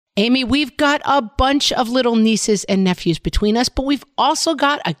Amy, we've got a bunch of little nieces and nephews between us, but we've also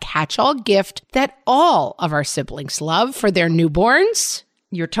got a catch-all gift that all of our siblings love for their newborns.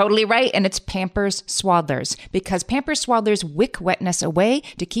 You're totally right, and it's Pampers Swaddlers, because Pampers Swaddlers wick wetness away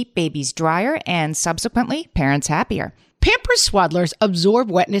to keep babies drier and subsequently parents happier. Pampers Swaddlers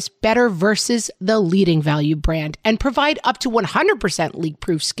absorb wetness better versus the leading value brand and provide up to 100%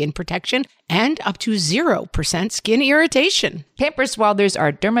 leak-proof skin protection and up to 0% skin irritation. Pampers Swaddlers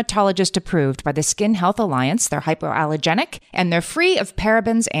are dermatologist approved by the Skin Health Alliance. They're hypoallergenic and they're free of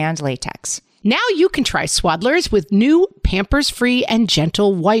parabens and latex. Now you can try Swaddlers with new Pampers-free and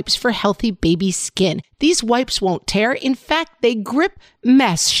gentle wipes for healthy baby skin. These wipes won't tear. In fact, they grip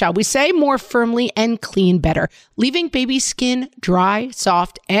mess, shall we say, more firmly and clean better, leaving baby skin dry,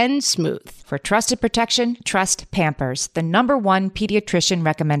 soft, and smooth. For trusted protection, trust Pampers, the #1 pediatrician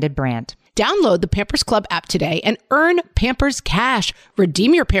recommended brand. Download the Pampers Club app today and earn Pampers Cash.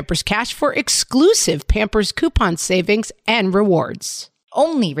 Redeem your Pampers Cash for exclusive Pampers coupon savings and rewards.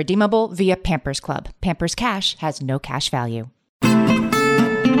 Only redeemable via Pampers Club. Pampers Cash has no cash value. I'm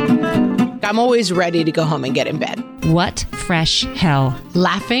always ready to go home and get in bed. What fresh hell?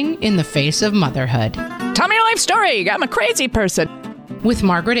 Laughing in the face of motherhood. Tell me your life story. I'm a crazy person. With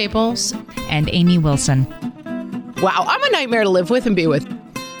Margaret Abels and Amy Wilson. Wow, I'm a nightmare to live with and be with.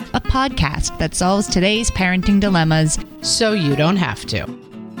 A podcast that solves today's parenting dilemmas so you don't have to.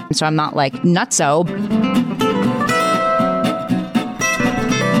 So I'm not like nutso.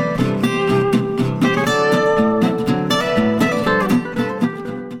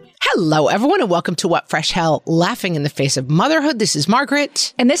 Hello, everyone, and welcome to What Fresh Hell, Laughing in the Face of Motherhood. This is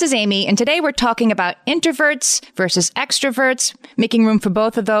Margaret. And this is Amy. And today we're talking about introverts versus extroverts, making room for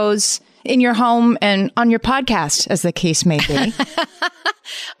both of those in your home and on your podcast, as the case may be.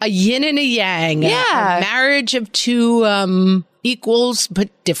 A yin and a yang. Yeah. A marriage of two equals, but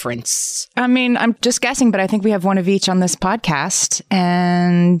difference. I mean, I'm just guessing, but I think we have one of each on this podcast.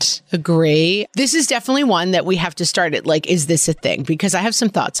 And agree. This is definitely one that we have to start at, like, is this a thing? Because I have some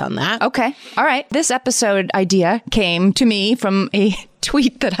thoughts on that. Okay. All right. This episode idea came to me from a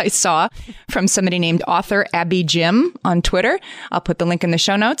tweet that I saw from somebody named author Abby Jim on Twitter. I'll put the link in the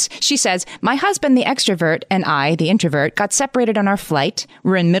show notes. She says, my husband, the extrovert, and I, the introvert, got separated on our flight.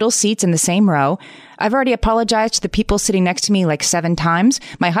 We're in middle seats in the same row. I've already apologized to the people sitting next to me like 7 times.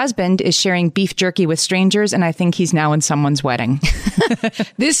 My husband is sharing beef jerky with strangers, and I think he's now in someone's wedding.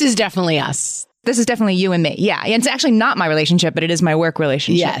 This is definitely us. This is definitely you and me. Yeah. It's actually not my relationship, but it is my work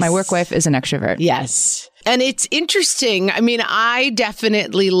relationship. Yes. My work wife is an extrovert. Yes. And it's interesting. I mean, I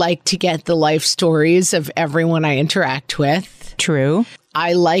definitely like to get the life stories of everyone I interact with. True.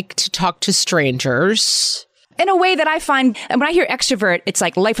 I like to talk to strangers. In a way that I find, and when I hear extrovert, it's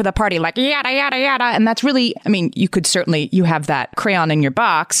like life of the party, like yada, yada, yada. And that's really, I mean, you have that crayon in your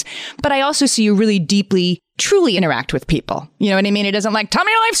box, but I also see you really deeply, truly interact with people. You know what I mean? It isn't like, tell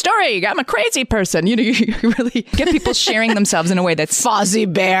me your life story. I'm a crazy person. You know, you really get people sharing themselves in a way that's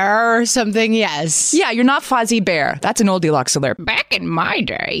Fozzie Bear or something. Yes. Yeah, you're not Fozzie Bear. That's an old Deluxe alert. Back in my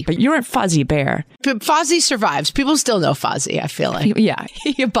day. But you aren't Fozzie Bear. But Fozzie survives. People still know Fozzie, I feel like. Yeah,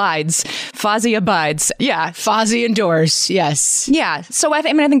 he abides. Fozzie abides. Yeah. Fozzie endures. Yes. Yeah. So I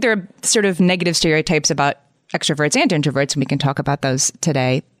think there are sort of negative stereotypes about extroverts and introverts, and we can talk about those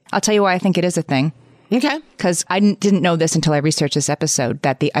today. I'll tell you why I think it is a thing. Okay. Because I didn't know this until I researched this episode,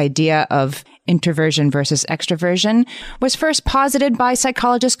 that the idea of introversion versus extroversion was first posited by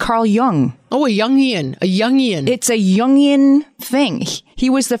psychologist Carl Jung. Oh, a Jungian. It's a Jungian thing. He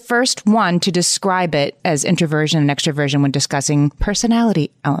was the first one to describe it as introversion and extroversion when discussing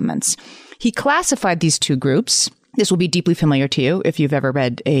personality elements. He classified these two groups. This will be deeply familiar to you if you've ever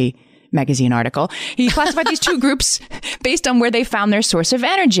read a magazine article. He classified these two groups based on where they found their source of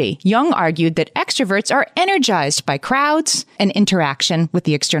energy. Jung argued that extroverts are energized by crowds and interaction with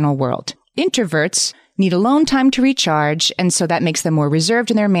the external world. Introverts need alone time to recharge, and so that makes them more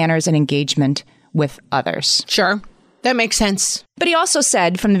reserved in their manners and engagement with others. Sure. That makes sense. But he also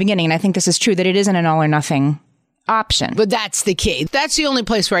said from the beginning, and I think this is true, that it isn't an all or nothing option. But that's the key. That's the only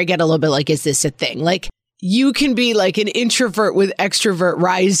place where I get a little bit like, is this a thing? Like, you can be like an introvert with extrovert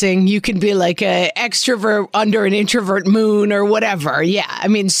rising. You can be like an extrovert under an introvert moon or whatever. Yeah. I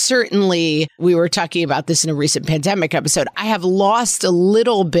mean, certainly we were talking about this in a recent pandemic episode. I have lost a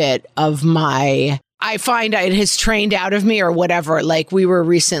little bit of I find it has trained out of me or whatever. Like, we were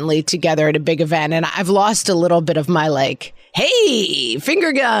recently together at a big event and I've lost a little bit of my like, hey,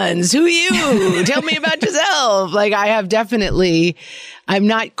 finger guns, who are you? Tell me about yourself. Like, I have definitely, I'm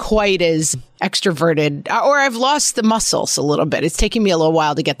not quite as extroverted, or I've lost the muscles a little bit. It's taking me a little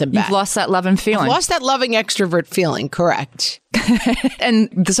while to get them back. You've lost that loving feeling. I've lost that loving extrovert feeling, correct.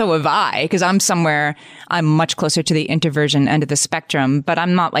 And so have I, because I'm much closer to the introversion end of the spectrum, but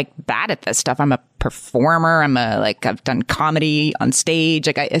I'm not like bad at this stuff. I'm a performer. I've done comedy on stage.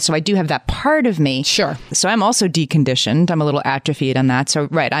 So I do have that part of me. Sure. So I'm also deconditioned. I'm a little atrophied on that. So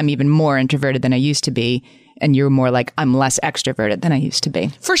right, I'm even more introverted than I used to be. And you're more like, I'm less extroverted than I used to be.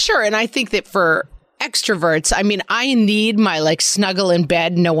 For sure. And I think that for extroverts, I mean, I need my like snuggle in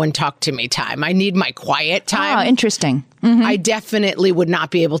bed, no one talk to me time. I need my quiet time. Oh, interesting. Mm-hmm. I definitely would not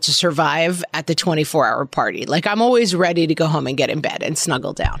be able to survive at the 24-hour party. Like I'm always ready to go home and get in bed and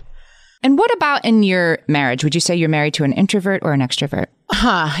snuggle down. And what about in your marriage? Would you say you're married to an introvert or an extrovert?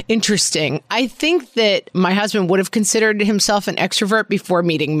 Interesting. I think that my husband would have considered himself an extrovert before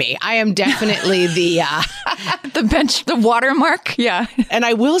meeting me. I am definitely the the watermark. Yeah. And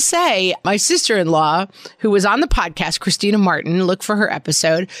I will say my sister-in-law, who was on the podcast, Christina Martin, look for her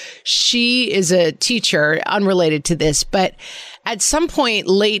episode. She is a teacher, unrelated to this, but at some point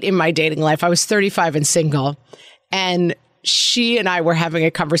late in my dating life, I was 35 and single, and she and I were having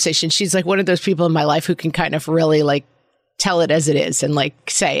a conversation. She's like one of those people in my life who can kind of really like tell it as it is and like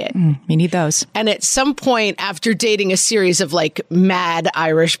say it. You need those. And at some point after dating a series of like mad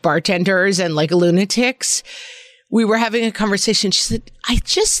Irish bartenders and like lunatics, we were having a conversation. She said, I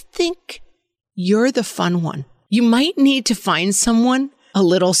just think you're the fun one. You might need to find someone a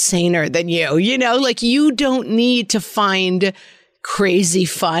little saner than you, like you don't need to find crazy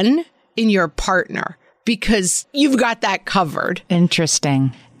fun in your partner because you've got that covered.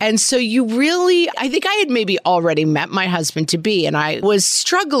 Interesting. And so I think I had maybe already met my husband to be, and I was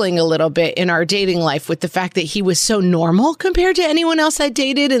struggling a little bit in our dating life with the fact that he was so normal compared to anyone else I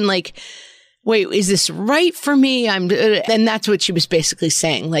dated. And like, wait, is this right for me? And that's what she was basically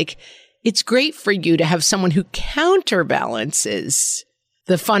saying. Like, it's great for you to have someone who counterbalances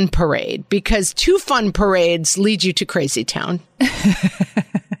the fun parade, because 2 fun parades lead you to crazy town.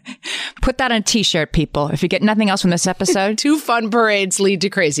 Put that on a t-shirt, people. If you get nothing else from this episode. 2 fun parades lead to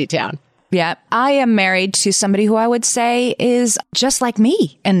crazy town. Yeah. I am married to somebody who I would say is just like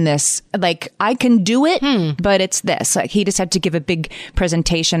me in this. Like, I can do it, but it's this. Like, he just had to give a big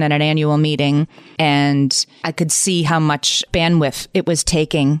presentation at an annual meeting, and I could see how much bandwidth it was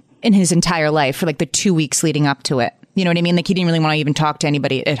taking in his entire life for like the 2 weeks leading up to it. You know what I mean? Like, he didn't really want to even talk to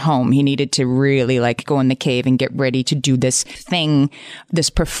anybody at home. He needed to really like go in the cave and get ready to do this thing, this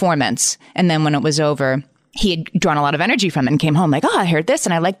performance. And then when it was over, he had drawn a lot of energy from it and came home like, oh, I heard this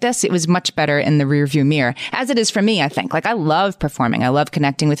and I like this. It was much better in the rearview mirror, as it is for me, I think. Like, I love performing. I love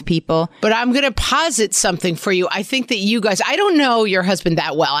connecting with people. But I'm going to posit something for you. I think that you guys, I don't know your husband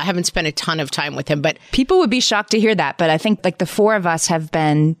that well. I haven't spent a ton of time with him, but people would be shocked to hear that. But I think like the 4 of us have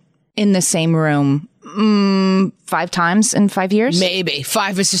been in the same room 5 times in 5 years? Maybe.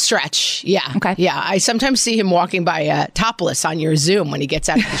 5 is a stretch. Yeah. Okay. Yeah. I sometimes see him walking by topless on your Zoom when he gets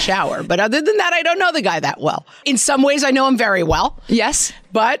out of the shower. But other than that, I don't know the guy that well. In some ways, I know him very well. Yes.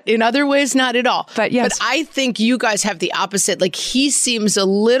 But in other ways, not at all. But yes. But I think you guys have the opposite. Like, he seems a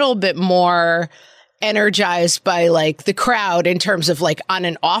little bit more energized by like the crowd in terms of like on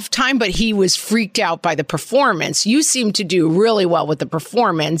and off time, but he was freaked out by the performance. You seem to do really well with the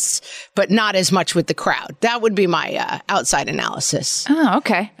performance, but not as much with the crowd. That would be my outside analysis. Oh,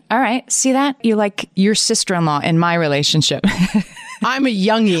 okay. All right. See that? You're like your sister-in-law in my relationship. I'm a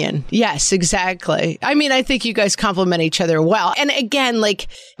Jungian. Yes, exactly. I mean, I think you guys complement each other well. And again, like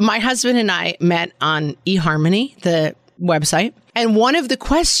my husband and I met on eHarmony, the website. And one of the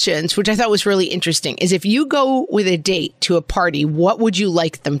questions, which I thought was really interesting, is if you go with a date to a party, what would you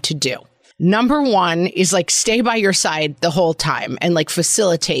like them to do? Number 1 is like stay by your side the whole time and like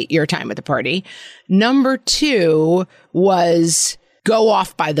facilitate your time at the party. Number 2 was go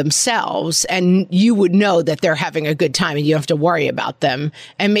off by themselves and you would know that they're having a good time and you don't have to worry about them.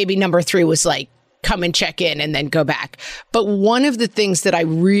 And maybe number 3 was like, come and check in and then go back. But one of the things that I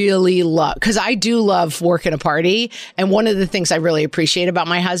really love, because I do love working a party, and one of the things I really appreciate about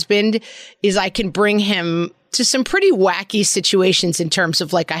my husband is I can bring him to some pretty wacky situations in terms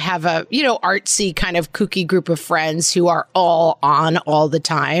of like I have a, artsy kind of kooky group of friends who are all on all the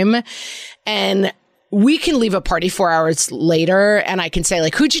time. And we can leave a party 4 hours later and I can say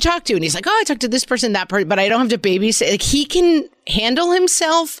like, who'd you talk to? And he's like, oh, I talked to this person, that person, but I don't have to babysit. Like, he can handle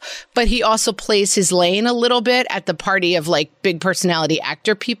himself, but he also plays his lane a little bit at the party of like big personality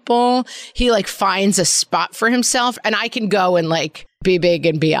actor people. He like finds a spot for himself and I can go and like be big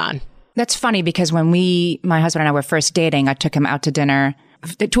and be on. That's funny because when my husband and I were first dating, I took him out to dinner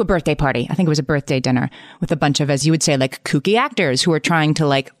to a birthday party. I think it was a birthday dinner with a bunch of, as you would say, like kooky actors who are trying to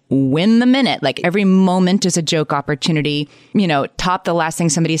like win the minute. Like every moment is a joke opportunity, top the last thing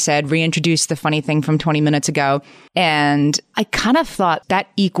somebody said, reintroduce the funny thing from 20 minutes ago. And I kind of thought that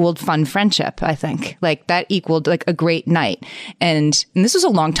equaled fun friendship, I think. Like that equaled like a great night. And this was a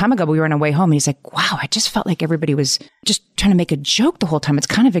long time ago, but we were on our way home and he's like, wow, I just felt like everybody was just trying to make a joke the whole time. It's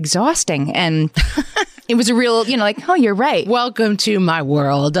kind of exhausting. And it was a real, like, oh, you're right. Welcome to my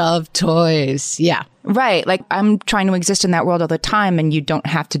world of toys. Yeah. Right. Like I'm trying to exist in that world all the time and you don't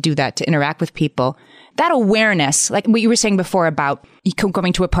have to do that to interact with people. That awareness, like what you were saying before about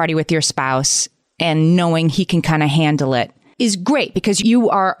going to a party with your spouse and knowing he can kind of handle it is great because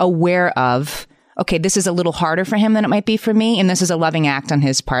you are aware of, okay, this is a little harder for him than it might be for me. And this is a loving act on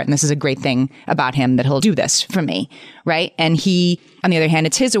his part. And this is a great thing about him that he'll do this for me. Right. And he, on the other hand,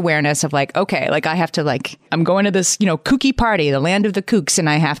 it's his awareness of like, okay, like I have to like, I'm going to this, kooky party, the land of the kooks, and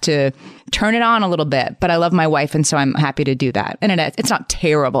I have to turn it on a little bit. But I love my wife. And so I'm happy to do that. And it's not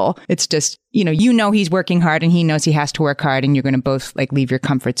terrible. It's just, he's working hard and he knows he has to work hard. And you're going to both like leave your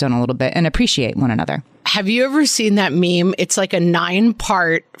comfort zone a little bit and appreciate one another. Have you ever seen that meme? It's like a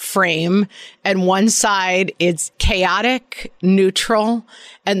 9-part frame and one side it's chaotic, neutral,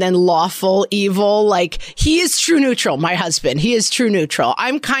 and then lawful, evil. Like he is true neutral, my husband. He is true neutral.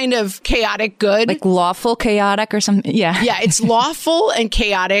 I'm kind of chaotic, good. Like lawful, chaotic or something. Yeah. Yeah. It's lawful and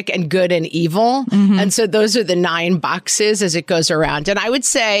chaotic and good and evil. Mm-hmm. And so those are the 9 boxes as it goes around. And I would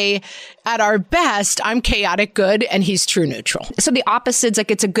say at our best, I'm chaotic good and he's true neutral. So the opposites,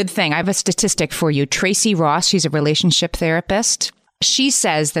 like it's a good thing. I have a statistic for you. Tracy Ross, she's a relationship therapist. She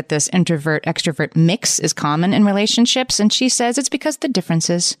says that this introvert-extrovert mix is common in relationships. And she says it's because the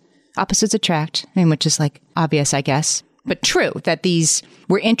differences, opposites attract, which is like obvious, I guess. But true that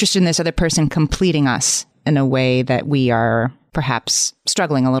we're interested in this other person completing us in a way that we are perhaps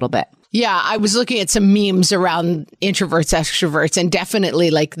struggling a little bit. Yeah, I was looking at some memes around introverts, extroverts, and definitely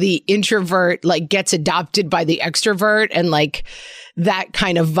like the introvert like gets adopted by the extrovert and like that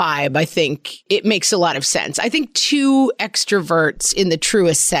kind of vibe. I think it makes a lot of sense. I think 2 extroverts in the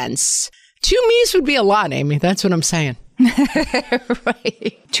truest sense. 2 me's would be a lot, Amy. That's what I'm saying.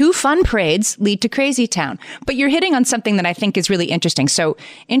 Right. 2 fun parades lead to crazy town. But you're hitting on something that I think is really interesting. So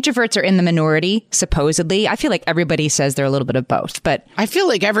introverts are in the minority, supposedly. I feel like everybody says they're a little bit of both, but I feel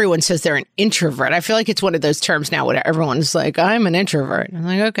like everyone says they're an introvert. I feel like it's one of those terms now where everyone's like, I'm an introvert. I'm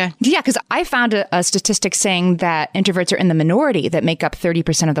like, okay. Yeah, because I found a statistic saying that introverts are in the minority that make up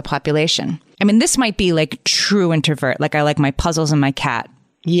 30% of the population. I mean, this might be like true introvert. Like I like my puzzles and my cat.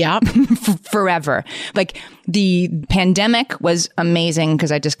 Yeah. Forever. Like the pandemic was amazing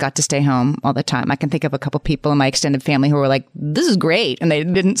because I just got to stay home all the time. I can think of a couple people in my extended family who were like, this is great. And they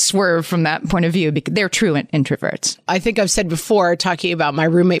didn't swerve from that point of view because they're true introverts. I think I've said before, talking about my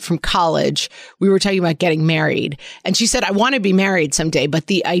roommate from college, we were talking about getting married. And she said, I want to be married someday. But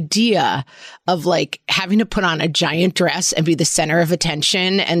the idea of like having to put on a giant dress and be the center of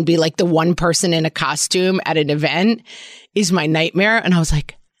attention and be like the one person in a costume at an event is my nightmare. And I was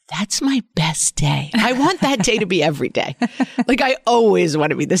like, that's my best day. I want that day to be every day. Like I always want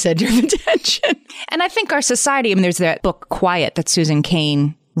to be the center of attention. And I think our society, there's that book Quiet that Susan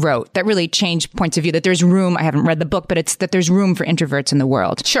Cain wrote that really changed points of view, that there's room. I haven't read the book, but it's that there's room for introverts in the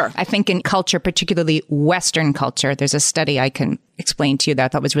world. Sure. I think in culture, particularly Western culture, there's a study I can explain to you that I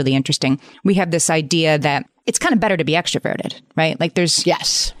thought was really interesting. We have this idea that it's kind of better to be extroverted, right? Like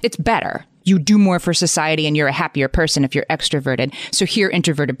yes, it's better. You do more for society and you're a happier person if you're extroverted. So here,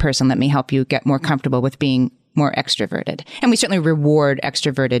 introverted person, let me help you get more comfortable with being more extroverted. And we certainly reward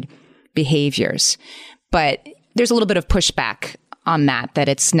extroverted behaviors. But there's a little bit of pushback on that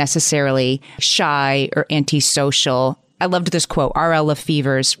it's necessarily shy or antisocial. I loved this quote. R.L.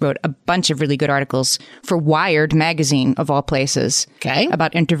 Lefevers wrote a bunch of really good articles for Wired magazine, of all places,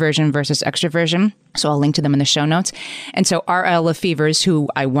 about introversion versus extroversion. So I'll link to them in the show notes. And so R.L. Lefevers, who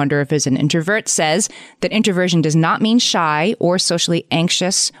I wonder if is an introvert, says that introversion does not mean shy or socially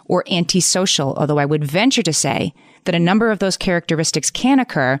anxious or antisocial, although I would venture to say that a number of those characteristics can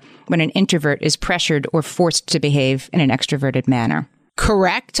occur when an introvert is pressured or forced to behave in an extroverted manner.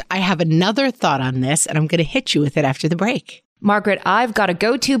 Correct. I have another thought on this, and I'm going to hit you with it after the break. Margaret, I've got a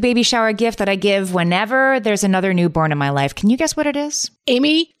go-to baby shower gift that I give whenever there's another newborn in my life. Can you guess what it is?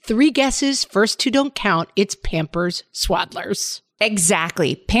 Amy, 3 guesses. First 2 don't count. It's Pampers Swaddlers.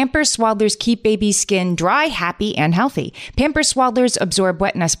 Exactly. Pampers Swaddlers keep baby skin dry, happy, and healthy. Pampers Swaddlers absorb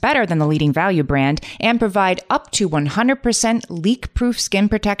wetness better than the leading value brand and provide up to 100% leak-proof skin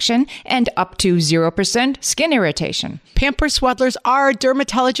protection and up to 0% skin irritation. Pampers Swaddlers are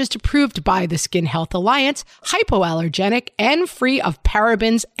dermatologist approved by the Skin Health Alliance, hypoallergenic, and free of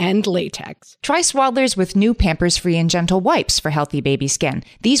parabens and latex. Try Swaddlers with new Pampers Free and Gentle wipes for healthy baby skin.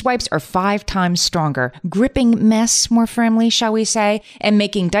 These wipes are 5 times stronger, gripping mess more firmly, shall we say, and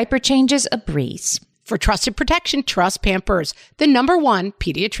making diaper changes a breeze. For trusted protection, trust Pampers, the #1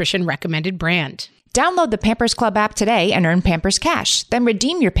 pediatrician recommended brand. Download the Pampers Club app today and earn Pampers Cash. Then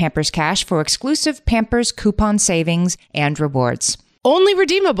redeem your Pampers Cash for exclusive Pampers coupon savings and rewards. Only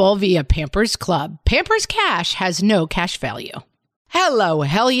redeemable via Pampers Club. Pampers Cash has no cash value. Hello,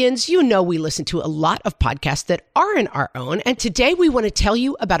 Hellions. You know we listen to a lot of podcasts that aren't our own, and today we want to tell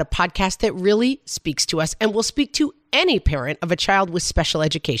you about a podcast that really speaks to us and will speak to any parent of a child with special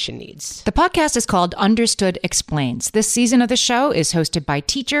education needs. The podcast is called Understood Explains. This season of the show is hosted by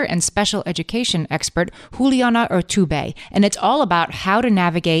teacher and special education expert Juliana Urtubey, and it's all about how to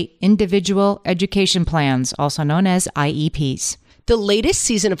navigate individual education plans, also known as IEPs. The latest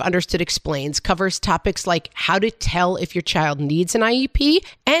season of Understood Explains covers topics like how to tell if your child needs an IEP,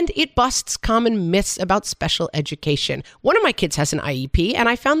 and it busts common myths about special education. One of my kids has an IEP, and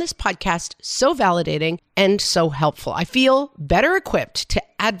I found this podcast so validating and so helpful. I feel better equipped to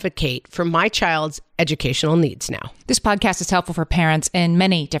advocate for my child's educational needs now. This podcast is helpful for parents in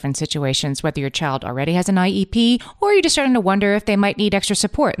many different situations, whether your child already has an IEP or you're just starting to wonder if they might need extra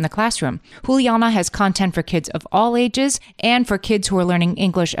support in the classroom. Juliana has content for kids of all ages and for kids who are learning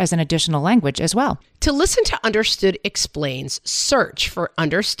English as an additional language as well. To listen to Understood Explains, search for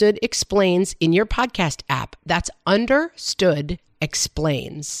Understood Explains in your podcast app. That's Understood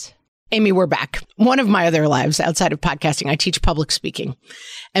Explains. Amy, we're back. One of my other lives outside of podcasting, I teach public speaking.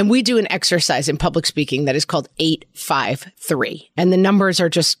 And we do an exercise in public speaking that is called 853. And the numbers are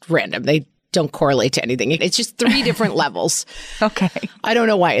just random. They don't correlate to anything. It's just 3 different levels. Okay. I don't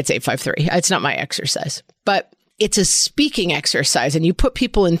know why it's 853. It's not my exercise. But it's a speaking exercise, and you put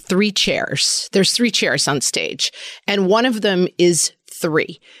people in 3 chairs. There's 3 chairs on stage. And one of them is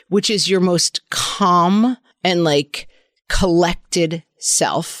 3, which is your most calm and collected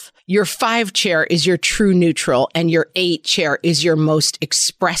self. Your 5 chair is your true neutral, and your 8 chair is your most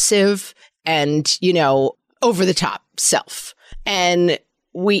expressive and, over the top self. And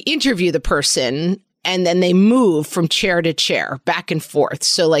we interview the person, and then they move from chair to chair, back and forth.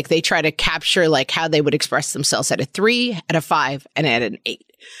 So they try to capture how they would express themselves at a 3, at a 5, and at an 8.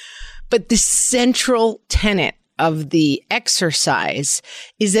 But the central tenet of the exercise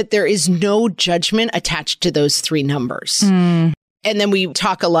is that there is no judgment attached to those 3 numbers. And then we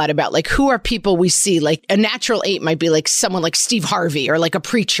talk a lot about who are people we see. A natural 8 might be someone like Steve Harvey or a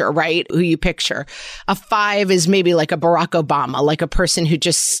preacher, right? Who you picture. A 5 is maybe a Barack Obama, a person who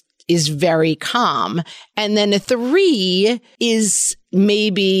just is very calm. And then a 3 is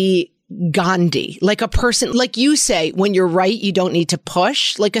maybe Gandhi, a person, you say, when you're right, you don't need to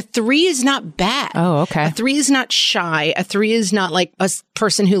push. A 3 is not bad. Oh, okay. A 3 is not shy. A 3 is not a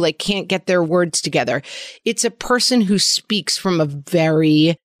person who can't get their words together. It's a person who speaks from a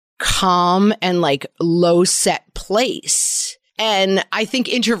very calm and low set place. And I think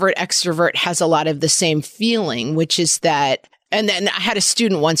introvert extrovert has a lot of the same feeling, which is that. And then I had a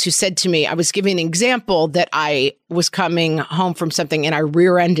student once who said to me, I was giving an example that I was coming home from something and I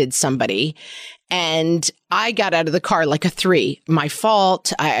rear-ended somebody. And I got out of the car like a 3. My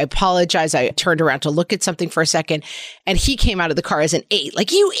fault. I apologize. I turned around to look at something for a second. And he came out of the car as an 8.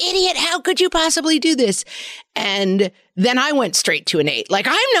 You idiot. How could you possibly do this? And then I went straight to an 8. I'm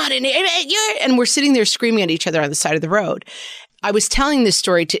not an 8. And we're sitting there screaming at each other on the side of the road. I was telling this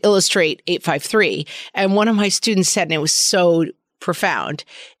story to illustrate 853, and one of my students said, and it was so profound,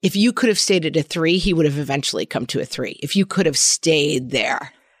 if you could have stayed at a 3, he would have eventually come to a 3. If you could have stayed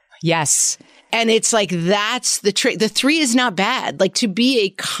there. Yes. And it's that's the trick. The 3 is not bad. To be a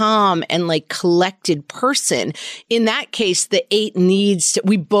calm and collected person. In that case, the 8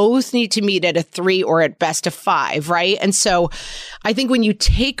 we both need to meet at a 3 or at best a 5, right? And so I think when you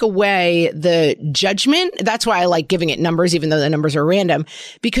take away the judgment, that's why I like giving it numbers, even though the numbers are random,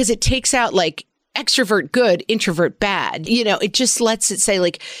 because it takes out extrovert good, introvert bad. It just lets it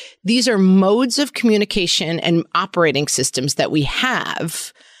say these are modes of communication and operating systems that we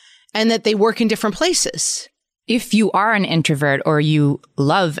have, and that they work in different places. If you are an introvert or you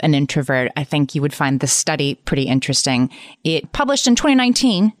love an introvert, I think you would find this study pretty interesting. It published in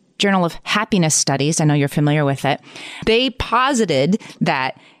 2019, Journal of Happiness Studies. I know you're familiar with it. They posited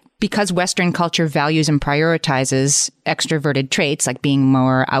that because Western culture values and prioritizes extroverted traits like being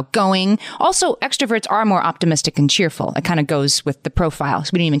more outgoing. Also, extroverts are more optimistic and cheerful. It kind of goes with the profile.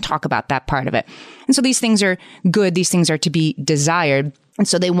 So we didn't even talk about that part of it. And so these things are good. These things are to be desired. And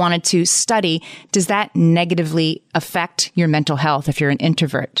so they wanted to study, does that negatively affect your mental health if you're an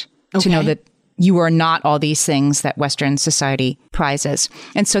introvert? To know that you are not all these things that Western society prizes.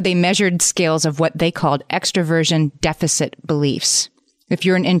 And so they measured scales of what they called extroversion deficit beliefs. If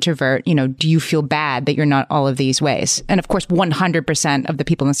you're an introvert, do you feel bad that you're not all of these ways? And of course, 100% of the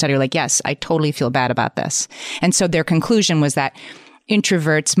people in the study are like, yes, I totally feel bad about this. And so their conclusion was that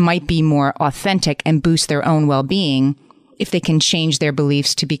introverts might be more authentic and boost their own well-being if they can change their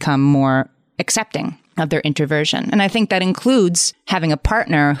beliefs to become more accepting of their introversion. And I think that includes having a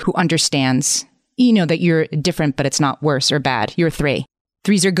partner who understands, that you're different, but it's not worse or bad. You're three.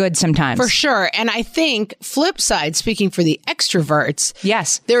 Threes are good sometimes. For sure. And I think flip side, speaking for the extroverts,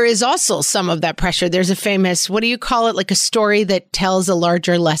 yes, there is also some of that pressure. There's a famous, what do you call it? Like a story that tells a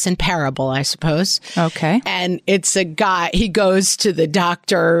larger lesson, parable, I suppose. Okay. And it's a guy, he goes to the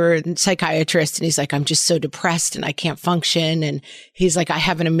doctor and psychiatrist and he's like, I'm just so depressed and I can't function. And he's like, I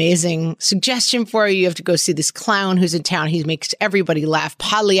have an amazing suggestion for you. You have to go see this clown who's in town. He makes everybody laugh.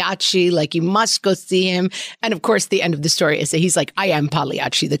 Pagliacci, like you must go see him. And of course, the end of the story is that he's like, I am Pagliacci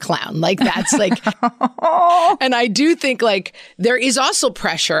the clown. Like that's like, and I do think like there is also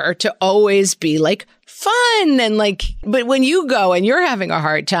pressure to always be like fun and like, but when you go and you're having a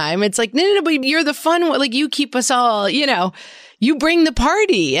hard time, it's like, no, but you're the fun one. Like you keep us all, you bring the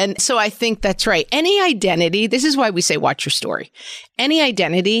party. And so I think that's right. Any identity, this is why we say watch your story. Any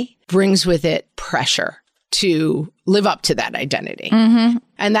identity brings with it pressure to live up to that identity. Mm-hmm.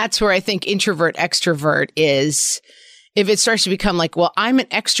 And that's where I think introvert, extrovert is, if it starts to become like, well, I'm an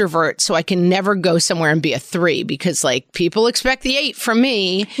extrovert, so I can never go somewhere and be a 3 because like people expect the 8 from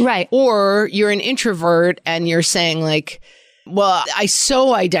me. Right. Or you're an introvert and you're saying like, well, I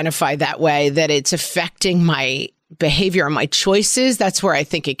so identify that way that it's affecting my behavior and my choices. That's where I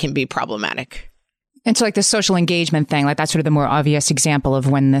think it can be problematic. And so like the social engagement thing, like that's sort of the more obvious example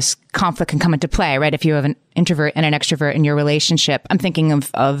of when this conflict can come into play, right? If you have an introvert and an extrovert in your relationship, I'm thinking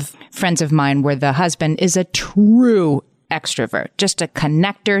of friends of mine where the husband is a true extrovert, just a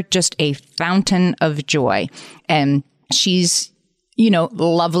connector, just a fountain of joy. And she's,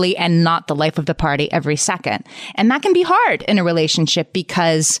 lovely and not the life of the party every second. And that can be hard in a relationship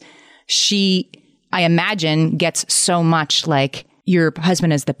because she, I imagine, gets so much like, your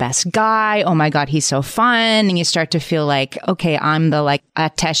husband is the best guy. Oh my God, he's so fun. And you start to feel like, okay, I'm the like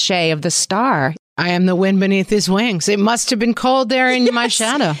attaché of the star. I am the wind beneath his wings. It must have been cold there in my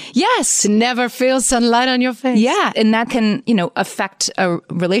shadow. Yes. To never feel sunlight on your face. Yeah. And that can, affect a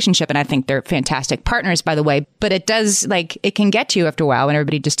relationship. And I think they're fantastic partners, by the way. But it does, like, it can get to you after a while when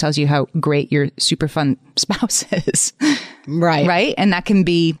everybody just tells you how great your super fun spouse is. Right. Right. And that can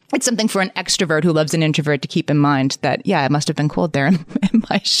be, it's something for an extrovert who loves an introvert to keep in mind that, yeah, it must have been cold there in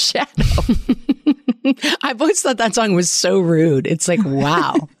my shadow. I've always thought that song was so rude. It's like,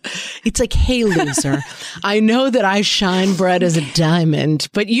 wow. It's like, hey, loser, I know that I shine bright as a diamond,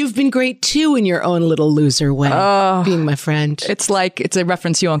 but you've been great too in your own little loser way, being my friend. It's like, it's a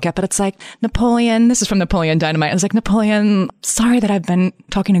reference you won't get, but it's like Napoleon. This is from Napoleon Dynamite. It's like, Napoleon, sorry that I've been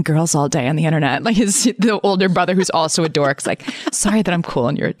talking to girls all day on the internet. Like the older brother who's also a dork. It's like, sorry that I'm cool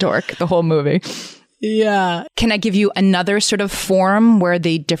and you're a dork. The whole movie. Yeah. Can I give you another sort of form where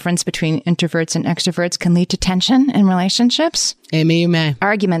the difference between introverts and extroverts can lead to tension in relationships? Amy, you may.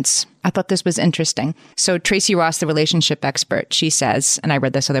 Arguments. I thought this was interesting. So Tracy Ross, the relationship expert, she says, and I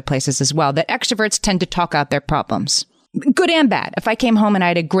read this other places as well, that extroverts tend to talk out their problems. Good and bad. If I came home and I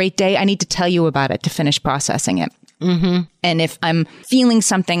had a great day, I need to tell you about it to finish processing it. Mm-hmm. And if I'm feeling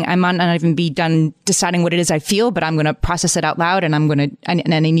something, I might not even be done deciding what it is I feel, but I'm going to process it out loud and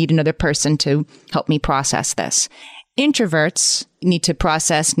I need another person to help me process this. Introverts need to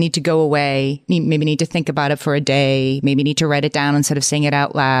process, need to go away, maybe need to think about it for a day, maybe need to write it down instead of saying it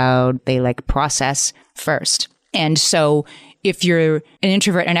out loud. They like process first. And so if you're an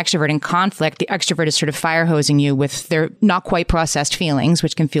introvert and extrovert in conflict, the extrovert is sort of fire hosing you with their not quite processed feelings,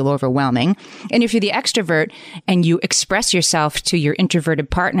 which can feel overwhelming. And if you're the extrovert and you express yourself to your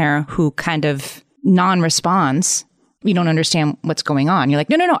introverted partner who kind of non-responds, you don't understand what's going on. You're like,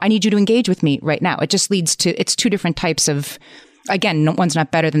 no, I need you to engage with me right now. It just leads to, it's two different types of, again, one's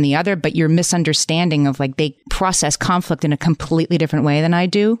not better than the other, but your misunderstanding of like they process conflict in a completely different way than I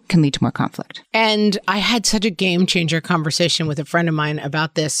do can lead to more conflict. And I had such a game changer conversation with a friend of mine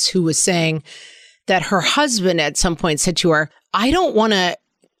about this who was saying that her husband at some point said to her, I don't want to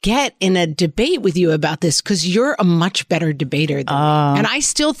get in a debate with you about this because you're a much better debater than me. And I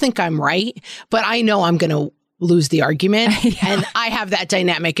still think I'm right, but I know I'm going to lose the argument. And I have that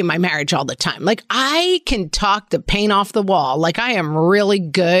dynamic in my marriage all the time. Like, I can talk the paint off the wall. Like, I am really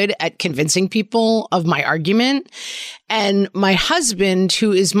good at convincing people of my argument. And my husband,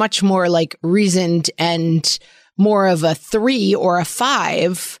 who is much more like reasoned and more of a 3 or a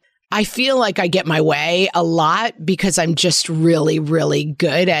 5, I feel like I get my way a lot because I'm just really, really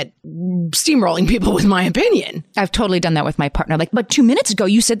good at steamrolling people with my opinion. I've totally done that with my partner. Like, but 2 minutes ago,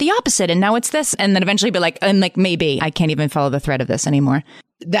 you said the opposite and now it's this. And then eventually be like, maybe I can't even follow the thread of this anymore.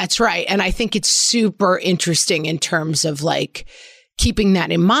 That's right. And I think it's super interesting in terms of like keeping that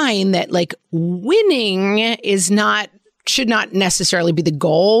in mind, that like winning should not necessarily be the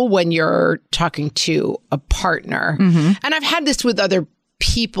goal when you're talking to a partner. Mm-hmm. And I've had this with other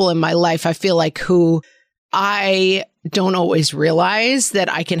people in my life, I feel like, who I don't always realize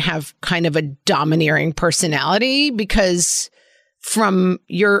that I can have kind of a domineering personality, because from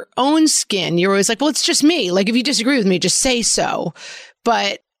your own skin, you're always like, well, it's just me. Like, if you disagree with me, just say so.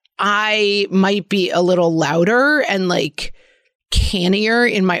 But I might be a little louder and like cannier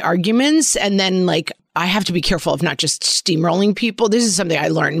in my arguments. And then like, I have to be careful of not just steamrolling people. This is something I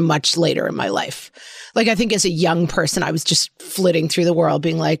learned much later in my life. Like, I think as a young person, I was just flitting through the world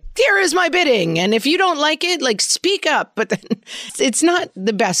being like, here is my bidding. And if you don't like it, like, speak up. But then it's not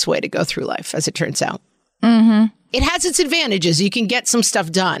the best way to go through life, as it turns out. Mm-hmm. It has its advantages. You can get some stuff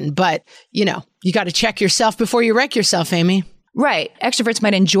done. But, you got to check yourself before you wreck yourself, Amy. Right. Extroverts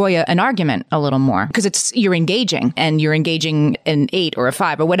might enjoy an argument a little more because you're engaging and you're engaging an 8 or a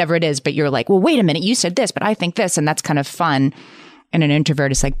 5 or whatever it is. But you're like, well, wait a minute, you said this, but I think this. And that's kind of fun. And an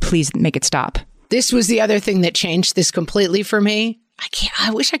introvert is like, please make it stop. This was the other thing that changed this completely for me.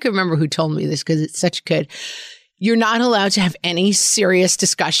 I wish I could remember who told me this because it's such good. You're not allowed to have any serious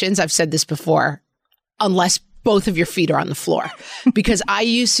discussions. I've said this before, unless both of your feet are on the floor. Because I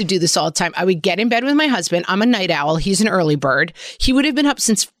used to do this all the time. I would get in bed with my husband. I'm a night owl. He's an early bird. He would have been up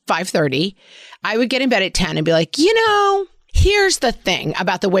since 5:30. I would get in bed at 10 and be like, here's the thing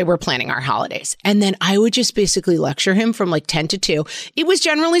about the way we're planning our holidays. And then I would just basically lecture him from like 10 to 2. It was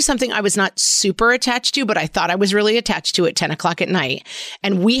generally something I was not super attached to, but I thought I was really attached to at 10 o'clock at night.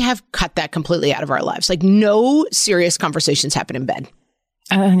 And we have cut that completely out of our lives. Like, no serious conversations happen in bed.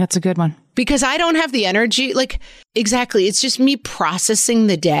 I think that's a good one. Because I don't have the energy. Like, exactly. It's just me processing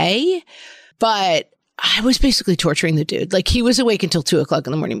the day. But I was basically torturing the dude. Like, he was awake until 2 o'clock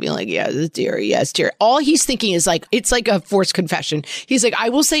in the morning being like, yes, dear. All he's thinking is like, it's like a forced confession. He's like, I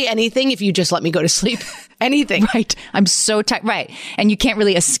will say anything if you just let me go to sleep. Anything. Right. I'm so tired. Right. And you can't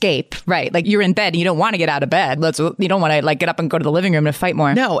really escape. Right. Like, you're in bed and you don't want to get out of bed. You don't want to like get up and go to the living room and fight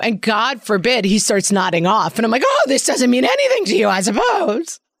more. No. And God forbid he starts nodding off. And I'm like, oh, this doesn't mean anything to you, I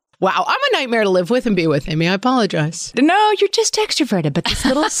suppose. Wow, I'm a nightmare to live with and be with, Amy. I apologize. No, you're just extroverted, but this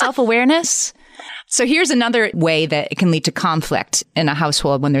little self-awareness. So here's another way that it can lead to conflict in a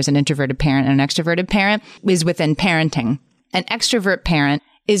household when there's an introverted parent and an extroverted parent is within parenting. An extrovert parent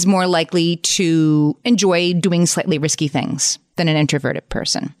is more likely to enjoy doing slightly risky things than an introverted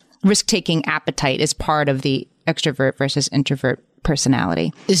person. Risk-taking appetite is part of the extrovert versus introvert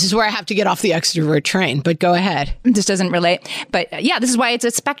personality. This is where I have to get off the extrovert train, but go ahead. This doesn't relate. But yeah, this is why it's a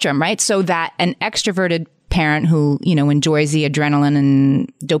spectrum, right? So that an extroverted parent who, enjoys the adrenaline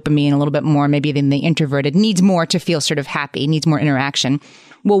and dopamine a little bit more maybe than the introverted, needs more to feel sort of happy, needs more interaction,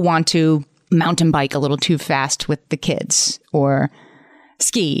 will want to mountain bike a little too fast with the kids or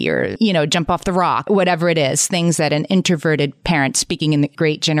ski or, jump off the rock, whatever it is, things that an introverted parent, speaking in the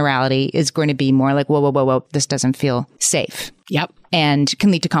great generality, is going to be more like, whoa, this doesn't feel safe. Yep. And can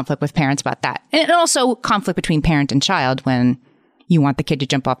lead to conflict with parents about that. And also conflict between parent and child when you want the kid to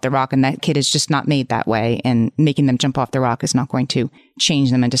jump off the rock and that kid is just not made that way, and making them jump off the rock is not going to change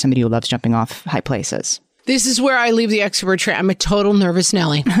them into somebody who loves jumping off high places. This is where I leave the extrovert train. I'm a total nervous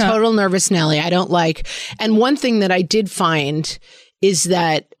Nelly. I don't like. And one thing that I did find is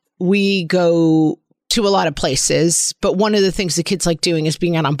that we go to a lot of places, but one of the things the kids like doing is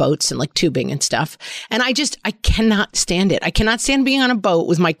being out on boats and like tubing and stuff. And I cannot stand it. I cannot stand being on a boat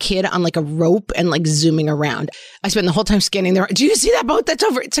with my kid on like a rope and like zooming around. I spend the whole time scanning there. Do you see that boat that's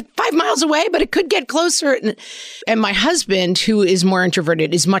over? It's like 5 miles away, but it could get closer. And my husband, who is more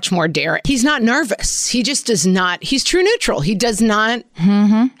introverted, is much more daring. He's not nervous. He just does not. He's true neutral. He does not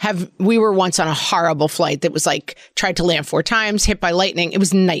have. We were once on a horrible flight that was like tried to land 4 times, hit by lightning. It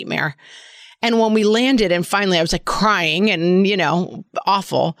was a nightmare. And when we landed and finally I was like crying and,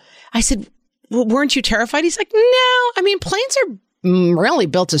 awful. I said, well, weren't you terrified? He's like, no, I mean, planes are really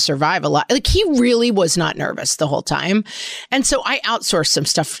built to survive a lot. Like, he really was not nervous the whole time. And so I outsourced some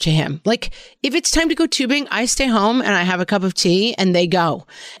stuff to him. Like, if it's time to go tubing, I stay home and I have a cup of tea and they go.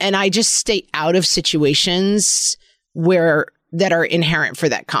 And I just stay out of situations that are inherent for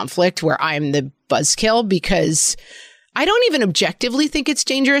that conflict, where I'm the buzzkill, because I don't even objectively think it's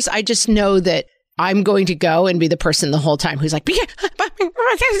dangerous. I just know that I'm going to go and be the person the whole time who's like, do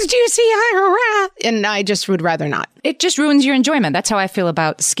you see? And I just would rather not. It just ruins your enjoyment. That's how I feel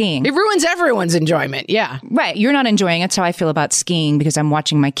about skiing. It ruins everyone's enjoyment. Yeah. Right. You're not enjoying it. That's how I feel about skiing, because I'm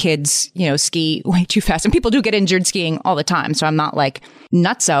watching my kids, ski way too fast. And people do get injured skiing all the time. So I'm not like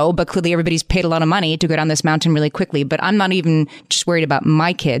nutso, but clearly everybody's paid a lot of money to go down this mountain really quickly. But I'm not even just worried about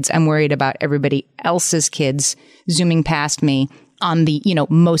my kids. I'm worried about everybody else's kids zooming past me on the,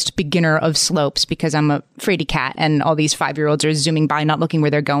 most beginner of slopes, because I'm a fraidy cat and all these 5-year-olds are zooming by, not looking where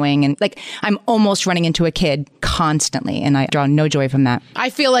they're going. And like, I'm almost running into a kid constantly, and I draw no joy from that.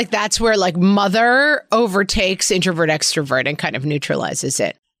 I feel like that's where like mother overtakes introvert extrovert and kind of neutralizes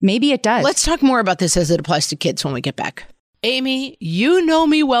it. Maybe it does. Let's talk more about this as it applies to kids when we get back. Amy, you know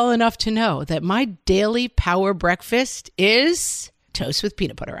me well enough to know that my daily power breakfast is toast with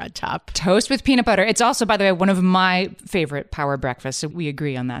peanut butter on top. Toast with peanut butter. It's also, by the way, one of my favorite power breakfasts. So we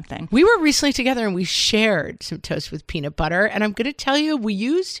agree on that thing. We were recently together and we shared some toast with peanut butter. And I'm going to tell you, we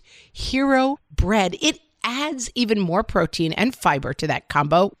used Hero bread. It adds even more protein and fiber to that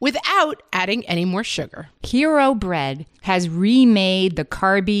combo without adding any more sugar. Hero bread has remade the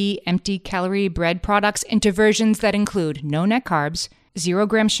carby, empty calorie bread products into versions that include no net carbs, 0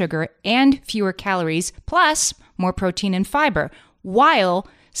 gram sugar, and fewer calories, plus more protein and fiber, while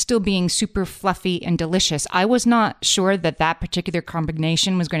still being super fluffy and delicious. I was not sure that particular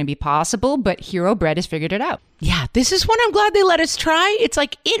combination was going to be possible, but Hero Bread has figured it out. Yeah, this is one I'm glad they let us try. It's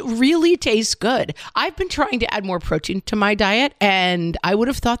like, it really tastes good. I've been trying to add more protein to my diet, and I would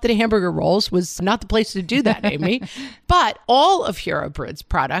have thought that a hamburger rolls was not the place to do that, Amy. But all of Hero Bread's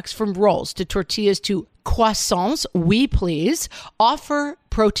products, from rolls to tortillas to croissants, we please, offer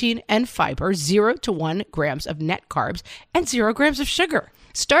protein and fiber, 0 to 1 grams of net carbs, and 0 grams of sugar.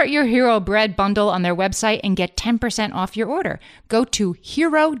 Start your Hero Bread bundle on their website and get 10% off your order. Go to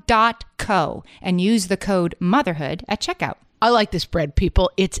hero.co and use the code motherhood at checkout. I like this bread,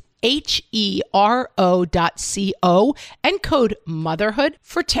 people. It's HERO.co and code motherhood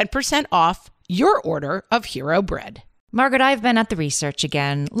for 10% off your order of Hero Bread. Margaret, I've been at the research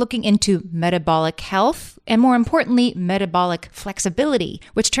again, looking into metabolic health and, more importantly, metabolic flexibility,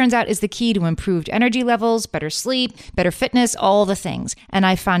 which turns out is the key to improved energy levels, better sleep, better fitness, all the things. And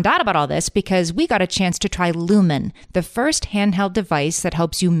I found out about all this because we got a chance to try Lumen, the first handheld device that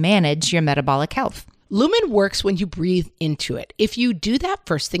helps you manage your metabolic health. Lumen works when you breathe into it. If you do that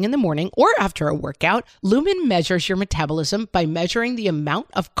first thing in the morning or after a workout, Lumen measures your metabolism by measuring the amount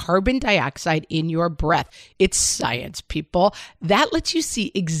of carbon dioxide in your breath. It's science, people. That lets you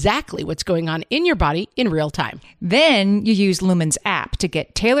see exactly what's going on in your body in real time. Then you use Lumen's app to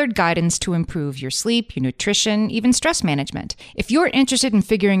get tailored guidance to improve your sleep, your nutrition, even stress management. If you're interested in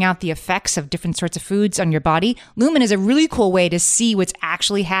figuring out the effects of different sorts of foods on your body, Lumen is a really cool way to see what's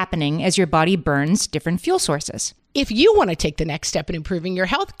actually happening as your body burns different fuel sources. If you want to take the next step in improving your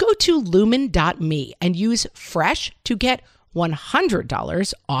health, go to lumen.me and use FRESH to get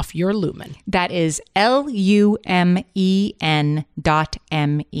 $100 off your Lumen. That is LUMEN.ME.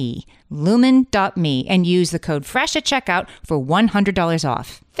 Lumen.me, and use the code FRESH at checkout for $100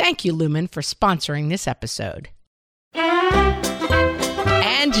 off. Thank you, Lumen, for sponsoring this episode. And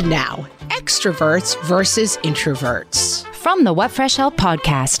now, extroverts versus introverts. From the What Fresh Hell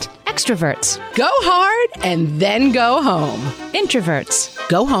podcast, Extroverts. Go hard and then go home. Introverts.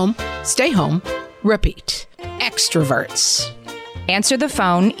 Go home, stay home, repeat. Extroverts. Answer the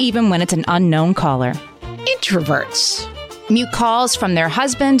phone even when it's an unknown caller. Introverts. Mute calls from their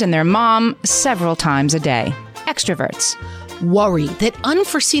husband and their mom several times a day. Extroverts. Worry that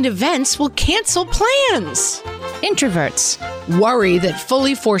unforeseen events will cancel plans. Introverts. Worry that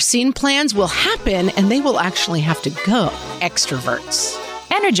fully foreseen plans will happen and they will actually have to go. Extroverts.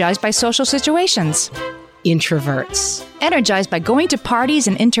 Energized by social situations. Introverts. Energized by going to parties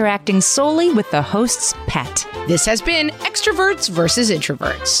and interacting solely with the host's pet. This has been Extroverts versus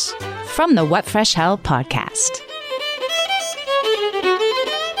Introverts. From the What Fresh Hell podcast.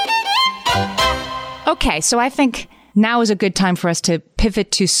 Okay, so I think now is a good time for us to pivot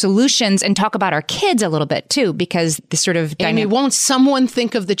to solutions and talk about our kids a little bit, too, because the sort of Amy, won't someone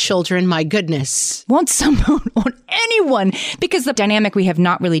think of the children? My goodness. Won't anyone? Because the dynamic we have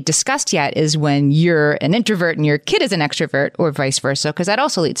not really discussed yet is when you're an introvert and your kid is an extrovert, or vice versa, because that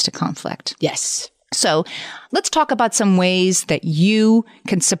also leads to conflict. Yes. So let's talk about some ways that you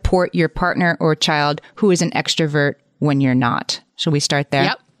can support your partner or child who is an extrovert when you're not. Shall we start there?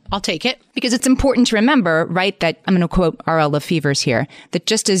 Yep. I'll take it. Because it's important to remember, right, that I'm going to quote R.L. Lefevre's here, that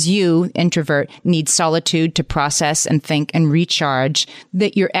just as you, introvert, need solitude to process and think and recharge,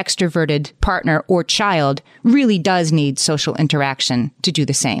 that your extroverted partner or child really does need social interaction to do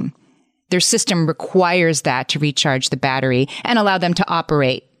the same. Their system requires that to recharge the battery and allow them to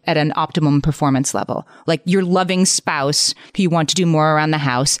operate at an optimum performance level. Like your loving spouse who you want to do more around the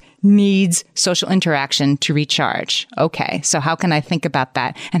house needs social interaction to recharge. Okay, so how can I think about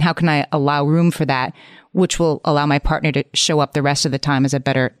that? And how can I allow room for that, which will allow my partner to show up the rest of the time as a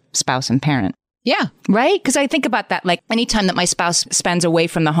better spouse and parent? Yeah. Right? Because I think about that, like anytime that my spouse spends away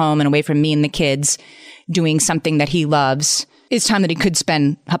from the home and away from me and the kids doing something that he loves, it's time that he could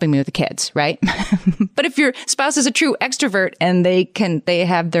spend helping me with the kids, right? But if your spouse is a true extrovert and they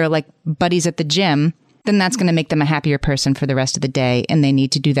have their like buddies at the gym, then that's going to make them a happier person for the rest of the day. And they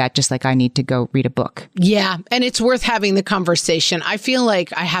need to do that just like I need to go read a book. Yeah. And it's worth having the conversation. I feel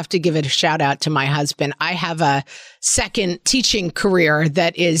like I have to give it a shout out to my husband. I have a second teaching career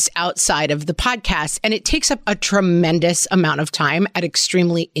that is outside of the podcast, and it takes up a tremendous amount of time at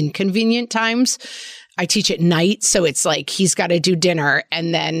extremely inconvenient times. I teach at night, so it's like he's got to do dinner,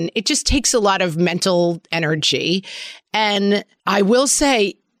 and then it just takes a lot of mental energy. And I will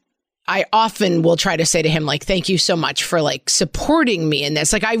say, I often will try to say to him, like, thank you so much for like supporting me in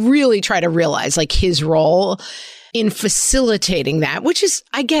this. Like, I really try to realize like his role in facilitating that, which is,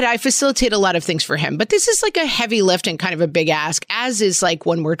 I get it, I facilitate a lot of things for him, but this is like a heavy lift and kind of a big ask, as is like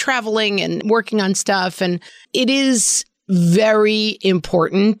when we're traveling and working on stuff. And it is very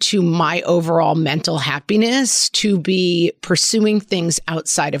important to my overall mental happiness to be pursuing things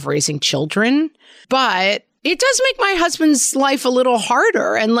outside of raising children. But it does make my husband's life a little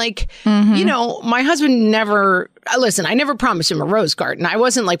harder. And like, you know, my husband never, listen, I never promised him a rose garden. I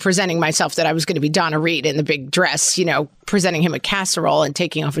wasn't like presenting myself that I was going to be Donna Reed in the big dress, you know, presenting him a casserole and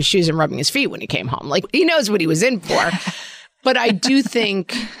taking off his shoes and rubbing his feet when he came home. Like, he knows what he was in for. But I do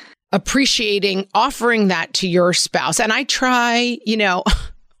think appreciating, offering that to your spouse. And I try, you know,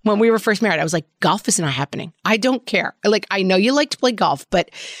 when we were first married, I was like, golf is not happening. I don't care. Like, I know you like to play golf,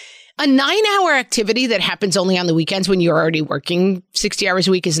 but a 9-hour activity that happens only on the weekends when you're already working 60 hours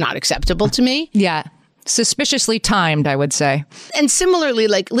a week is not acceptable to me. Yeah. Suspiciously timed, I would say. And similarly,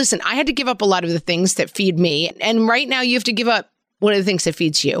 like, listen, I had to give up a lot of the things that feed me. And right now you have to give up one of the things that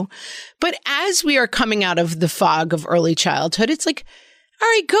feeds you. But as we are coming out of the fog of early childhood, it's like, all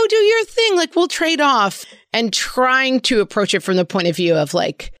right, go do your thing. Like, we'll trade off, and trying to approach it from the point of view of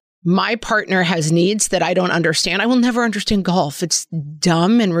like, my partner has needs that I don't understand. I will never understand golf. It's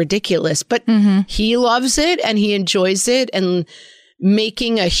dumb and ridiculous, but he loves it and he enjoys it. And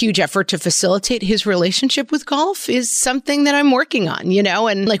making a huge effort to facilitate his relationship with golf is something that I'm working on, you know?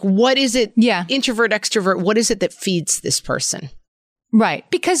 And like, what is it? Yeah. Introvert, extrovert, what is it that feeds this person? Right.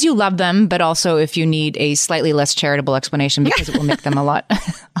 Because you love them, but also if you need a slightly less charitable explanation, because it will make them a lot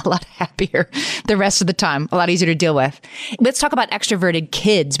happier the rest of the time, a lot easier to deal with. Let's talk about extroverted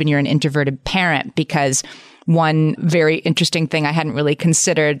kids when you're an introverted parent, because one very interesting thing I hadn't really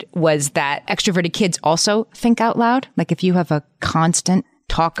considered was that extroverted kids also think out loud. Like if you have a constant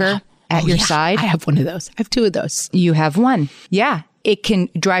talker at your side. I have one of those. I have two of those. You have one. Yeah. It can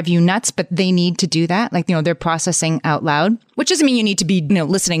drive you nuts, but they need to do that. Like, you know, they're processing out loud, which doesn't mean you need to be, you know,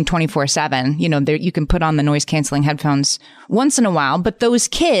 listening 24/7. You know, you can put on the noise canceling headphones once in a while. But those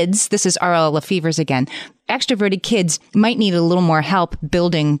kids, this is R.L. Lefevre's again, extroverted kids might need a little more help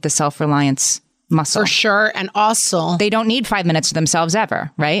building the self-reliance muscle. For sure. And also, they don't need 5 minutes to themselves ever,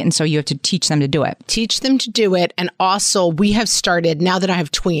 right? And so you have to teach them to do it. Teach them to do it. And also, we have started, now that I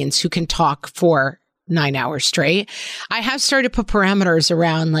have tweens who can talk for 9 hours straight, I have started to put parameters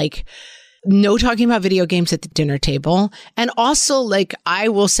around like no talking about video games at the dinner table. And also, like, I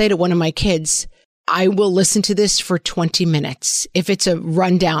will say to one of my kids, I will listen to this for 20 minutes. If it's a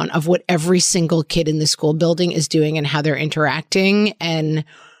rundown of what every single kid in the school building is doing and how they're interacting. And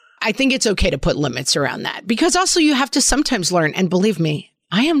I think it's okay to put limits around that, because also you have to sometimes learn. And believe me,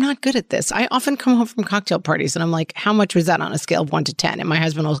 I am not good at this. I often come home from cocktail parties and I'm like, how much was that on a scale of 1 to 10? And my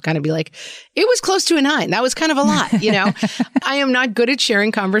husband will kind of be like, it was close to a 9. That was kind of a lot, you know? I am not good at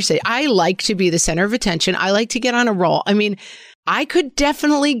sharing conversation. I like to be the center of attention. I like to get on a roll. I mean, I could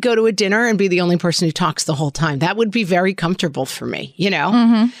definitely go to a dinner and be the only person who talks the whole time. That would be very comfortable for me, you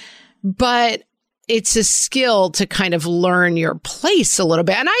know? But it's a skill to kind of learn your place a little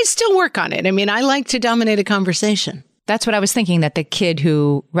bit. And I still work on it. I mean, I like to dominate a conversation. That's what I was thinking, that the kid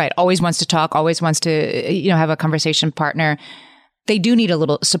who, always wants to talk, always wants to, have a conversation partner, they do need a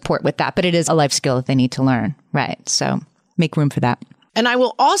little support with that, but it is a life skill that they need to learn. Right. So make room for that. And I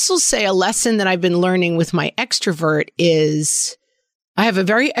will also say a lesson that I've been learning with my extrovert is I have a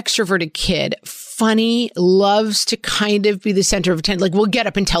very extroverted kid, funny, loves to kind of be the center of attention. Like we'll get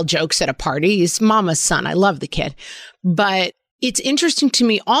up and tell jokes at a party. He's mama's son. I love the kid. But it's interesting to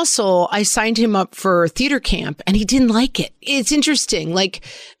me also, I signed him up for theater camp and he didn't like it. It's interesting. Like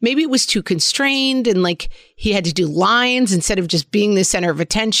maybe it was too constrained and like he had to do lines instead of just being the center of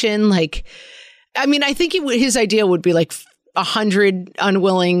attention. Like, I mean, I think his idea would be like 100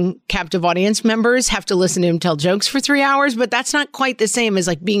 unwilling captive audience members have to listen to him tell jokes for 3 hours, but that's not quite the same as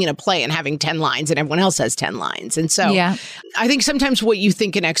like being in a play and having 10 lines and everyone else has 10 lines. And so I think sometimes what you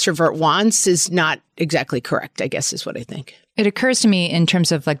think an extrovert wants is not exactly correct, I guess is what I think. It occurs to me in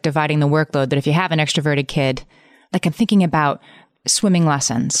terms of like dividing the workload that if you have an extroverted kid, like I'm thinking about swimming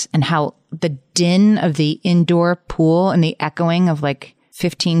lessons and how the din of the indoor pool and the echoing of like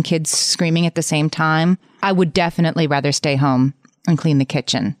 15 kids screaming at the same time, I would definitely rather stay home and clean the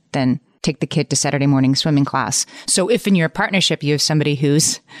kitchen than take the kid to Saturday morning swimming class. So if in your partnership you have somebody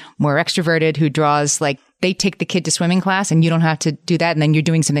who's more extroverted, who draws, like they take the kid to swimming class and you don't have to do that, and then you're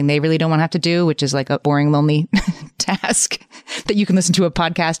doing something they really don't want to have to do, which is like a boring, lonely task that you can listen to a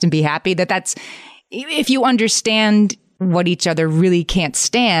podcast and be happy, that's, if you understand what each other really can't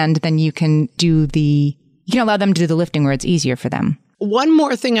stand, then you can allow them to do the lifting where it's easier for them. One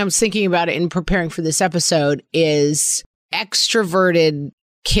more thing I was thinking about in preparing for this episode is extroverted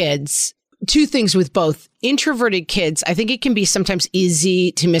kids. Two things with both. Introverted kids, I think it can be sometimes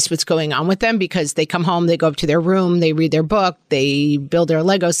easy to miss what's going on with them because they come home, they go up to their room, they read their book, they build their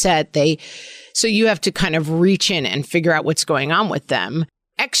Lego set. So you have to kind of reach in and figure out what's going on with them.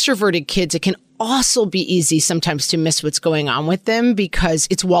 Extroverted kids, it can also be easy sometimes to miss what's going on with them because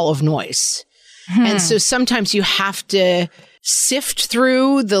it's wall of noise. And so sometimes you have to sift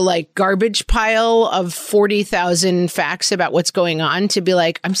through the like garbage pile of 40,000 facts about what's going on to be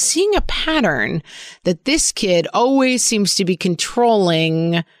like, I'm seeing a pattern that this kid always seems to be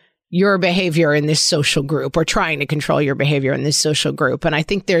controlling your behavior in this social group or trying to control your behavior in this social group. And I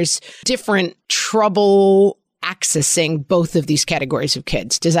think there's different trouble accessing both of these categories of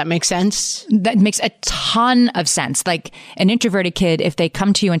kids. Does that make sense? That makes a ton of sense. Like an introverted kid, if they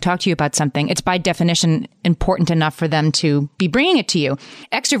come to you and talk to you about something, it's by definition important enough for them to be bringing it to you.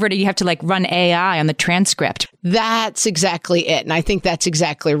 Extroverted, you have to like run AI on the transcript. That's exactly it. And I think that's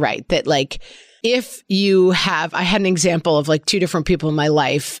exactly right. That like, if I had an example of like two different people in my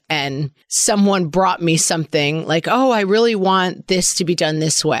life and someone brought me something like, oh, I really want this to be done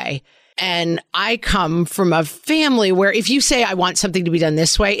this way. And I come from a family where if you say I want something to be done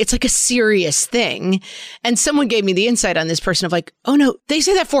this way, it's like a serious thing. And someone gave me the insight on this person of like, oh no, they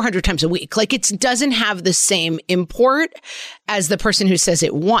say that 400 times a week. Like it doesn't have the same import as the person who says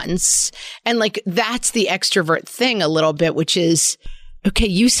it once. And like, that's the extrovert thing a little bit, which is, okay,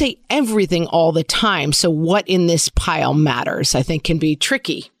 you say everything all the time. So what in this pile matters, I think can be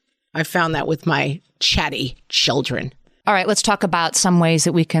tricky. I found that with my chatty children. All right, let's talk about some ways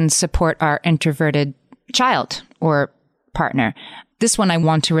that we can support our introverted child or partner. This one I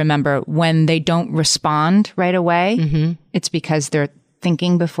want to remember, when they don't respond right away, it's because they're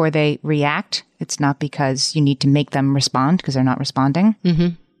thinking before they react. It's not because you need to make them respond because they're not responding.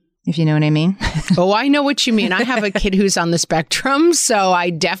 If you know what I mean. Oh, I know what you mean. I have a kid who's on the spectrum, so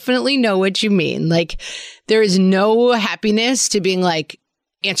I definitely know what you mean. Like, there is no happiness to being like,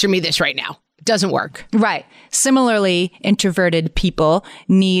 answer me this right now. Doesn't work. Right. Similarly, introverted people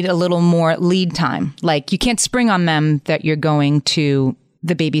need a little more lead time. Like you can't spring on them that you're going to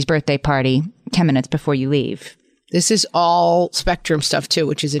the baby's birthday party 10 minutes before you leave. This is all spectrum stuff too,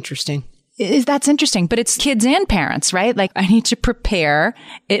 which is interesting. That's interesting, but it's kids and parents, right? Like I need to prepare.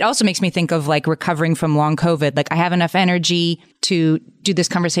 It also makes me think of like recovering from long COVID. Like I have enough energy to do this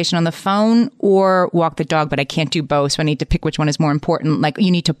conversation on the phone or walk the dog, but I can't do both. So I need to pick which one is more important. Like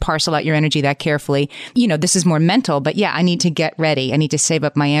you need to parcel out your energy that carefully. You know, this is more mental, but yeah, I need to get ready. I need to save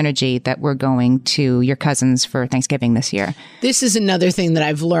up my energy that we're going to your cousins for Thanksgiving this year. This is another thing that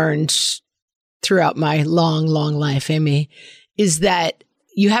I've learned throughout my long, long life, Amy, is that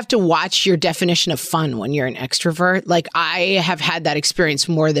you have to watch your definition of fun when you're an extrovert. Like I have had that experience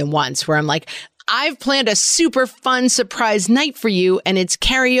more than once where I'm like, I've planned a super fun surprise night for you and it's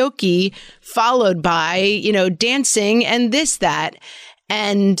karaoke followed by, you know, dancing and this, that.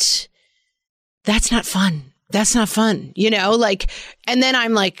 And that's not fun. That's not fun, you know, like, and then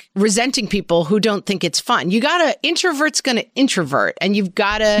I'm like resenting people who don't think it's fun. Introvert's going to introvert and you've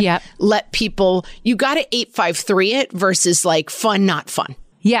got to let people, you got to 853 it versus like fun, not fun.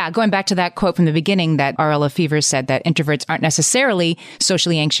 Yeah, going back to that quote from the beginning that R.L. Lefevre said that introverts aren't necessarily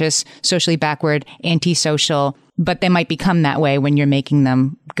socially anxious, socially backward, antisocial, but they might become that way when you're making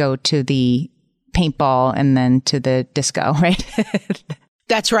them go to the paintball and then to the disco, right?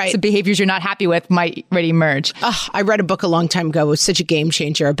 That's right. So behaviors you're not happy with might already emerge. I read a book a long time ago. It was such a game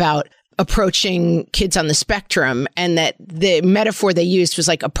changer about approaching kids on the spectrum, and that the metaphor they used was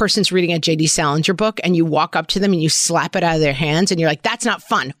like a person's reading a J.D. Salinger book and you walk up to them and you slap it out of their hands and you're like, that's not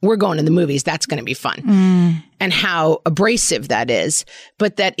fun. We're going to the movies. That's going to be fun. And how abrasive that is.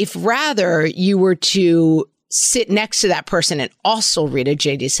 But that if rather you were to sit next to that person and also read a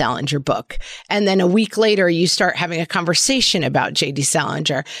J.D. Salinger book, and then a week later you start having a conversation about J.D.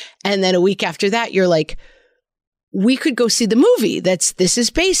 Salinger, and then a week after that you're like, we could go see the movie this is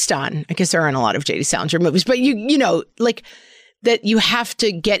based on. I guess there aren't a lot of J.D. Salinger movies, but you know, like that you have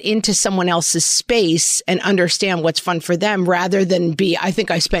to get into someone else's space and understand what's fun for them rather than I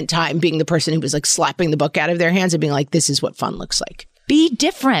think I spent time being the person who was like slapping the book out of their hands and being like, this is what fun looks like. Be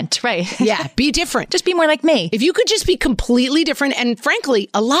different, right? Yeah, be different. Just be more like me. If you could just be completely different and frankly,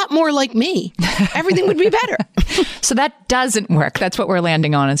 a lot more like me, everything would be better. So that doesn't work. That's what we're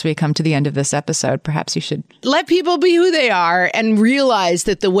landing on as we come to the end of this episode. Perhaps you should let people be who they are and realize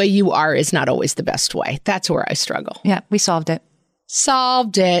that the way you are is not always the best way. That's where I struggle. Yeah, we solved it.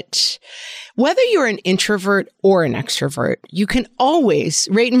 Solved it. Whether you're an introvert or an extrovert, you can always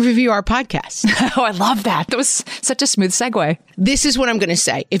rate and review our podcast. Oh, I love that. That was such a smooth segue. This is what I'm going to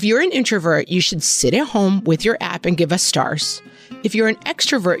say. If you're an introvert, you should sit at home with your app and give us stars. If you're an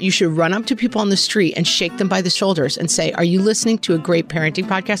extrovert, you should run up to people on the street and shake them by the shoulders and say, are you listening to a great parenting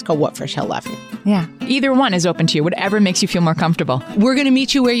podcast called What Fresh Hell Laughing? Yeah. Either one is open to you, whatever makes you feel more comfortable. We're going to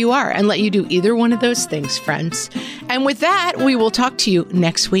meet you where you are and let you do either one of those things, friends. And with that, we will talk to you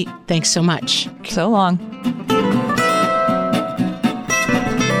next week. Thanks so much. So long.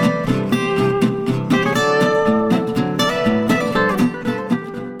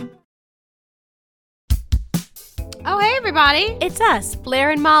 Oh, hey, everybody. It's us,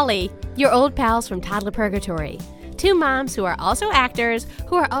 Blair and Molly, your old pals from Toddler Purgatory. Two moms who are also actors,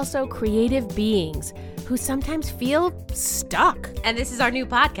 who are also creative beings, who sometimes feel stuck. And this is our new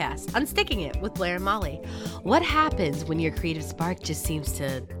podcast, Unsticking It with Blair and Molly. What happens when your creative spark just seems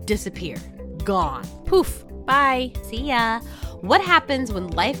to disappear? Gone. Poof. Bye. See ya. What happens when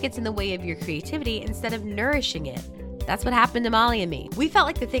life gets in the way of your creativity instead of nourishing it? That's what happened to Molly and me. We felt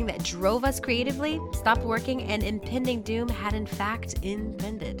like the thing that drove us creatively stopped working and impending doom had in fact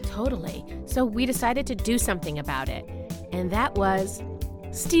impended. Totally. So we decided to do something about it. And that was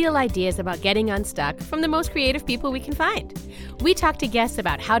steal ideas about getting unstuck from the most creative people we can find. We talked to guests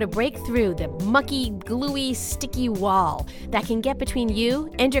about how to break through the mucky, gluey, sticky wall that can get between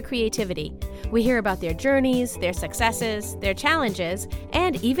you and your creativity. We hear about their journeys, their successes, their challenges,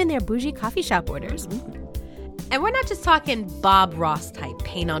 and even their bougie coffee shop orders. And we're not just talking Bob Ross type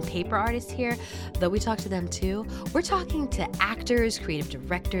paint on paper artists here, though we talk to them too. We're talking to actors, creative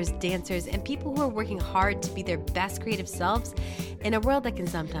directors, dancers, and people who are working hard to be their best creative selves in a world that can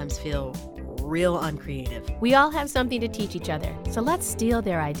sometimes feel real uncreative. We all have something to teach each other, so let's steal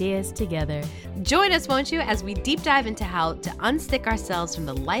their ideas together. Join us, won't you, as we deep dive into how to unstick ourselves from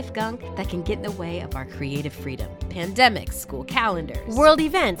the life gunk that can get in the way of our creative freedom. Pandemics, school calendars, world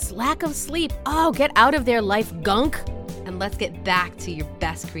events, lack of sleep. Oh, get out of their life gunk. And let's get back to your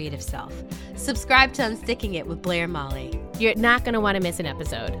best creative self. Subscribe to Unsticking It with Blair and Molly. You're not going to want to miss an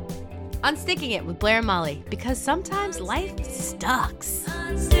episode. Unsticking It with Blair and Molly, because sometimes life sucks.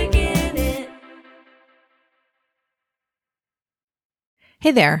 Hey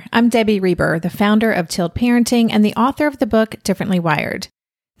there, I'm Debbie Reber, the founder of Tilt Parenting and the author of the book Differently Wired.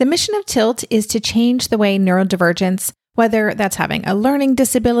 The mission of Tilt is to change the way neurodivergence, whether that's having a learning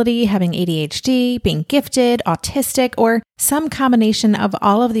disability, having ADHD, being gifted, autistic, or some combination of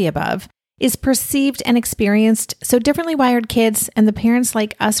all of the above, is perceived and experienced so differently wired kids and the parents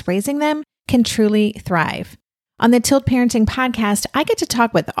like us raising them can truly thrive. On the Tilt Parenting podcast, I get to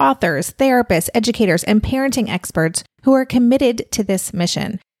talk with authors, therapists, educators, and parenting experts who are committed to this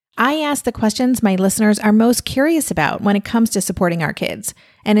mission. I ask the questions my listeners are most curious about when it comes to supporting our kids.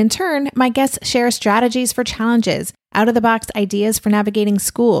 And in turn, my guests share strategies for challenges, out-of-the-box ideas for navigating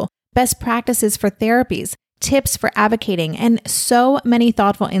school, best practices for therapies, tips for advocating, and so many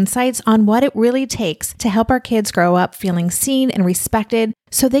thoughtful insights on what it really takes to help our kids grow up feeling seen and respected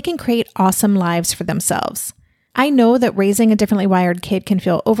so they can create awesome lives for themselves. I know that raising a differently wired kid can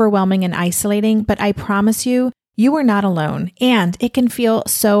feel overwhelming and isolating, but I promise you, you are not alone, and it can feel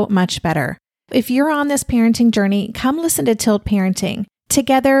so much better. If you're on this parenting journey, come listen to Tilt Parenting.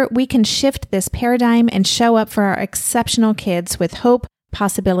 Together, we can shift this paradigm and show up for our exceptional kids with hope,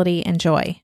 possibility, and joy.